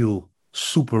real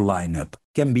super lineup.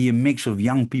 Can be a mix of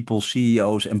young people,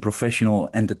 CEOs, and professional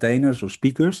entertainers or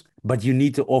speakers, but you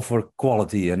need to offer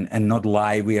quality and not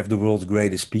lie. We have the world's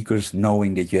greatest speakers,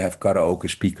 knowing that you have karaoke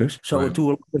speakers. So to a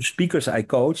lot of speakers I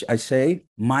coach, I say,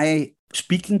 my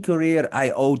speaking career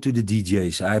I owe to the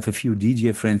DJs. I have a few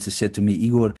DJ friends that said to me,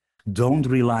 Igor, don't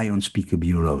rely on speaker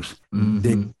bureaus.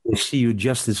 Mm-hmm. They see you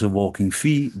just as a walking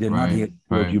fee. They're not here to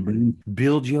what you bring.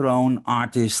 Build your own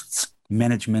artists,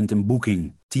 management and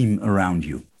booking team around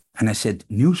you. And I said,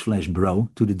 newsflash, bro,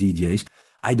 to the DJs.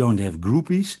 I don't have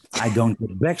groupies. I don't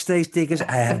have backstage tickets.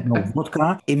 I have no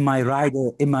vodka. In my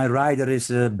rider is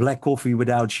black coffee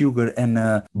without sugar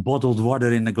and bottled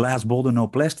water in a glass bottle, no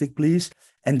plastic, please.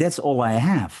 And that's all I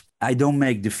have. I don't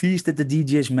make the fees that the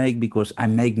DJs make because I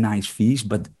make nice fees,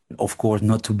 but of course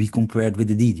not to be compared with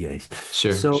the DJs.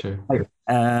 Sure.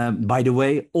 By the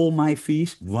way, all my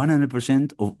fees,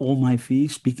 100% of all my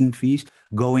fees, speaking fees,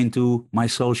 go into my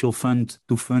social fund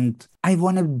to fund. I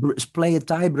want to play a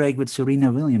tie break with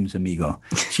Serena Williams, amigo.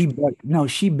 She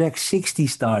backed 60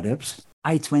 startups.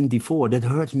 I-24, that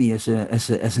hurts me as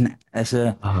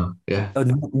a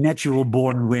natural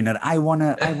born winner. I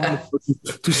wanna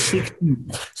to 60.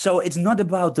 So it's not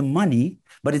about the money,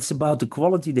 but it's about the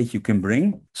quality that you can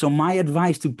bring. So my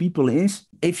advice to people is,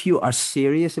 if you are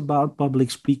serious about public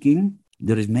speaking,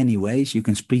 there is many ways. You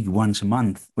can speak once a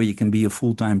month, or you can be a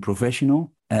full-time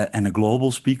professional and a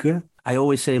global speaker. I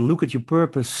always say, look at your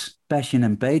purpose, passion,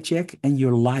 and paycheck, and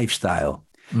your lifestyle.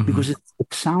 Mm-hmm. Because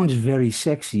it sounds very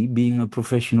sexy being a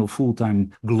professional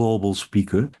full-time global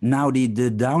speaker. Now the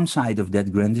downside of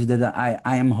that, Grant, is that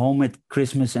I am home at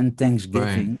Christmas and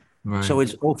Thanksgiving. Right. So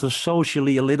it's also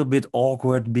socially a little bit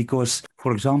awkward because,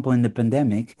 for example, in the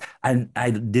pandemic,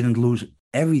 I didn't lose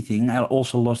everything. I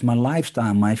also lost my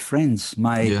lifestyle, my friends,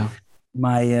 the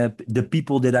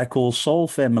people that I call soul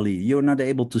family. You're not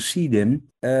able to see them.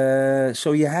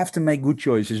 So you have to make good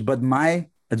choices. But my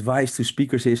advice to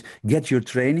speakers is get your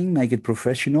training, make it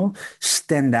professional,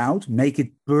 stand out, make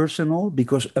it personal,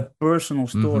 because a personal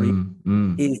story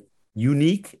is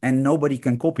unique and nobody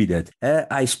can copy that.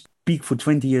 I speak for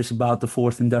 20 years about the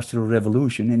fourth industrial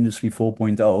revolution, Industry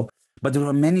 4.0, but there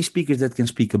are many speakers that can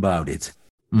speak about it.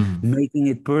 Making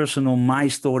it personal, my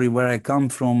story, where I come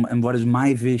from and what is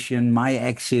my vision, my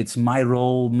exits, my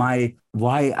role,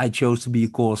 why I chose to be a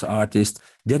course artist.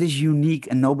 That is unique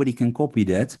and nobody can copy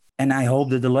that. And I hope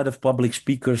that a lot of public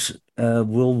speakers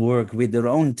will work with their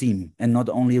own team and not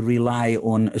only rely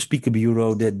on a speaker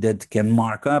bureau that can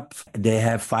mark up. They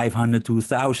have 500 to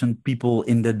 1,000 people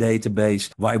in the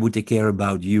database. Why would they care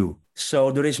about you?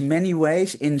 So there is many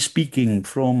ways in speaking,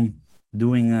 from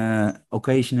doing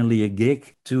occasionally a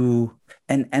gig to,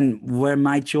 and where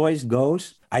my choice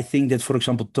goes, I think that, for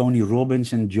example, Tony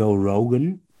Robbins and Joe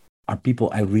Rogan are people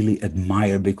I really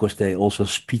admire because they also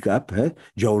speak up.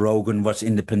 Joe Rogan was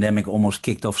in the pandemic almost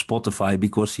kicked off Spotify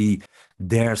because he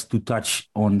dares to touch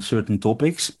on certain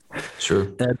topics. Sure.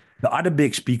 The other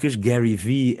big speakers, Gary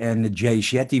Vee and Jay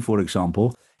Shetty, for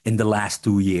example, in the last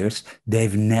 2 years,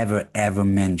 they've never ever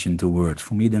mentioned the word.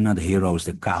 For me, they're not heroes,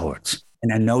 they're cowards.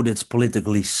 And I know that's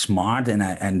politically smart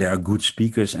and they are good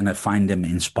speakers and I find them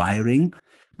inspiring.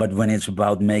 But when it's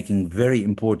about making very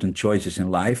important choices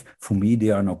in life, for me, they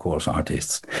are no course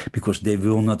artists because they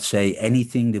will not say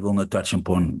anything. They will not touch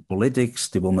upon politics.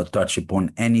 They will not touch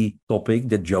upon any topic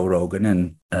that Joe Rogan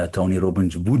and Tony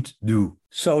Robbins would do.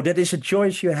 So that is a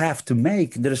choice you have to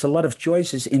make. There's a lot of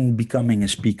choices in becoming a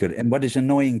speaker. And what is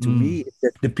annoying to me is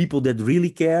that the people that really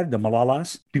care, the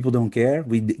Malalas, people don't care.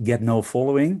 We get no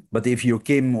following. But if you're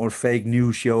Kim or fake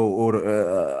news show or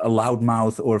a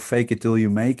loudmouth or fake it till you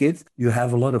make it, you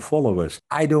have a lot of followers.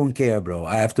 I don't care, bro.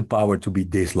 I have the power to be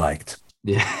disliked.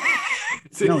 Yeah.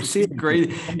 It's a great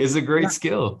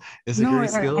skill. It's a great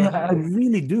skill. I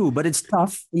really do, but it's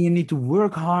tough. You need to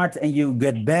work hard and you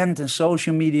get banned and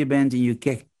social media banned and you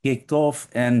get kicked off.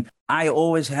 And I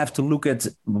always have to look at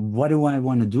what do I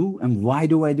want to do and why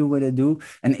do I do what I do?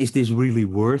 And is this really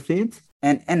worth it?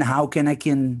 And how can I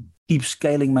keep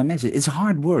scaling my message? It's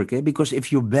hard work, because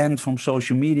if you're banned from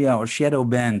social media or shadow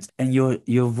banned and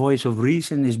your voice of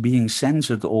reason is being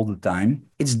censored all the time,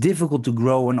 it's difficult to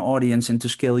grow an audience and to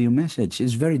scale your message.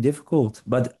 It's very difficult,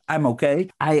 but I'm okay.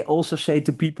 I also say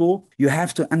to people, you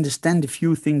have to understand a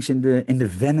few things in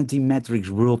the vanity metrics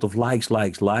world of likes.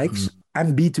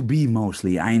 I'm B2B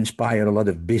mostly. I inspire a lot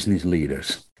of business leaders.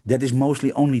 That is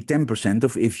mostly only 10%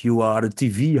 of if you are a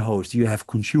TV host, you have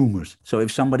consumers. So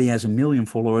if somebody has 1 million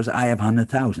followers, I have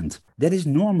 100,000. That is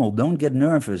normal. Don't get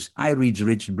nervous. I reach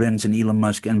Richard Branson, Elon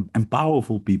Musk and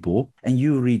powerful people, and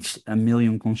you reach 1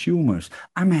 million consumers.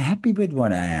 I'm happy with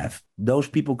what I have. Those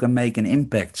people can make an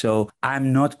impact. So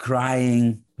I'm not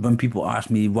crying when people ask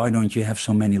me, why don't you have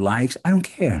so many likes? I don't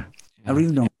care. I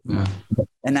really don't. Yeah.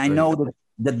 And I know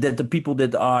that the people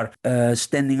that are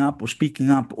standing up or speaking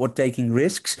up or taking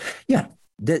risks,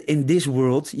 that in this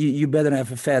world, you better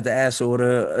have a fat ass or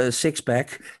a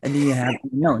six-pack, and then you have,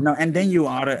 and then you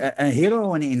are a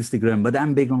hero on Instagram. But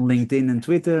I'm big on LinkedIn and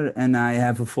Twitter, and I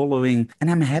have a following,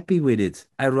 and I'm happy with it.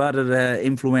 I rather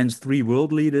influence 3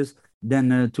 world leaders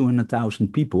than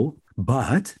 200,000 people.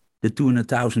 But the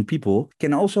 200,000 people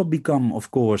can also become, of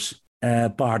course,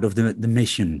 part of the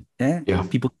mission.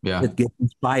 People that get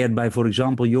inspired by, for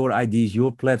example, your ideas,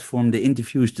 your platform, the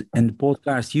interviews and the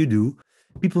podcast you do.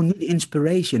 People need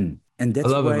inspiration, and that's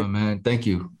I love it, my man. Thank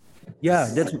you. Yeah,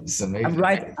 that's amazing.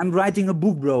 I'm writing a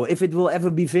book, bro. If it will ever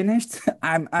be finished,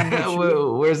 I'm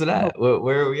sure. Where's it at?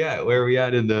 Where are we at? Where are we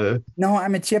at in the? No,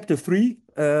 I'm at chapter 3.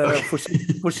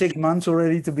 For 6 months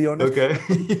already, to be honest. Okay.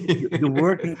 The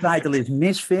working title is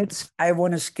Misfits. I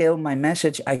want to scale my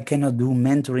message. I cannot do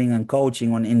mentoring and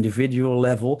coaching on individual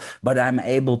level, but I'm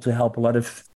able to help a lot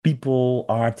of people,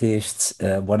 artists,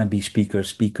 wannabe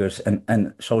speakers,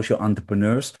 and social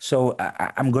entrepreneurs. So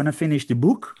I'm going to finish the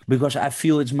book because I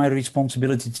feel it's my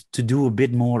responsibility to do a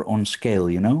bit more on scale,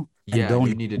 Yeah,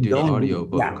 you need to do the audio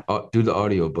book. Yeah. Do the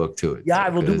audio book to it. Yeah, I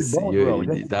will do it both, bro.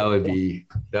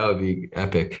 That would be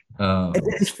epic.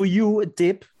 It is for you a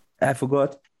tip. I forgot.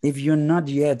 If you're not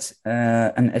yet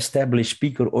an established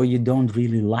speaker or you don't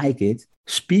really like it,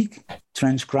 speak,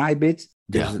 transcribe it.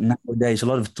 There's nowadays a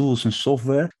lot of tools and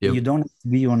software. Yep. You don't have to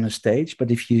be on a stage,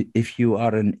 but if you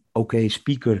are an okay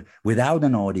speaker without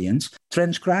an audience,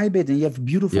 transcribe it, and you have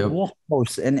beautiful blog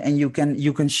posts, and you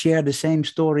can share the same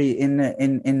story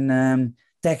in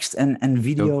text and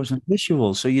videos and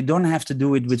visuals. So you don't have to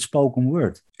do it with spoken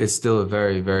word. It's still a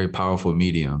very, very powerful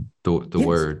medium. The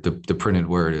word, the printed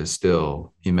word is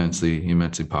still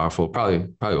immensely powerful. Probably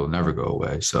will never go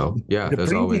away. So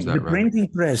there's always that. The printing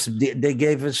press, they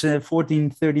gave us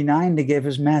 1439. They gave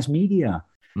us mass media.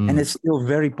 And it's still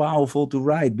very powerful to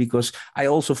write, because I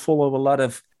also follow a lot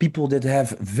of people that have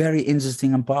very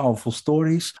interesting and powerful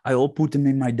stories. I all put them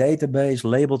in my database,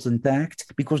 labeled and tagged,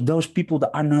 because those people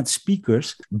that are not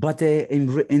speakers, but they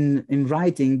in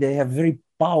writing, they have very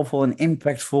powerful and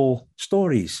impactful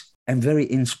stories and very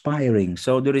inspiring.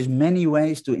 So there is many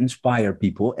ways to inspire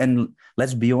people. And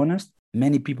let's be honest,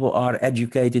 many people are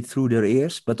educated through their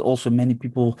ears, but also many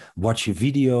people watch a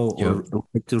video or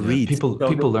to read.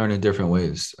 People learn in different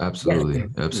ways. Absolutely.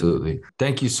 Absolutely.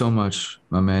 Thank you so much,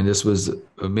 my man. This was an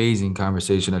amazing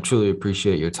conversation. I truly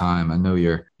appreciate your time. I know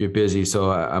you're busy,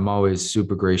 so I'm always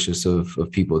super gracious of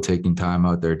people taking time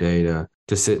out their day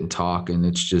to sit and talk. And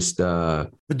it's just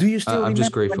but do you still I'm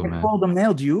just grateful, when man. I called and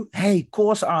mailed you, hey,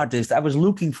 course artist, I was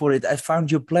looking for it, I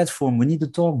found your platform, we need to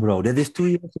talk, bro. That is 2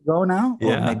 years ago now?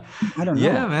 Maybe, I don't know.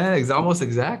 Yeah, man, it's almost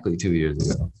exactly 2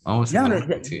 years ago.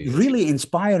 Really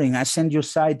inspiring. I send your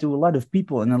site to a lot of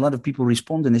people, and a lot of people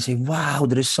respond and they say, wow,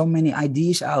 there is so many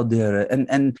ideas out there.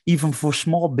 And even for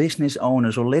small business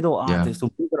owners or little artists or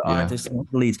bigger artists and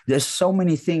athletes, there's so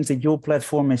many things that your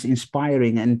platform is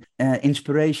inspiring, and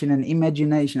inspiration and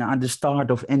imagination are the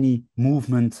start of any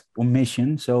movement or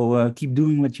mission. So keep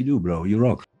doing what you do, bro. You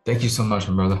rock. Thank you so much,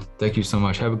 my brother. Thank you so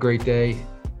much. Have a great day.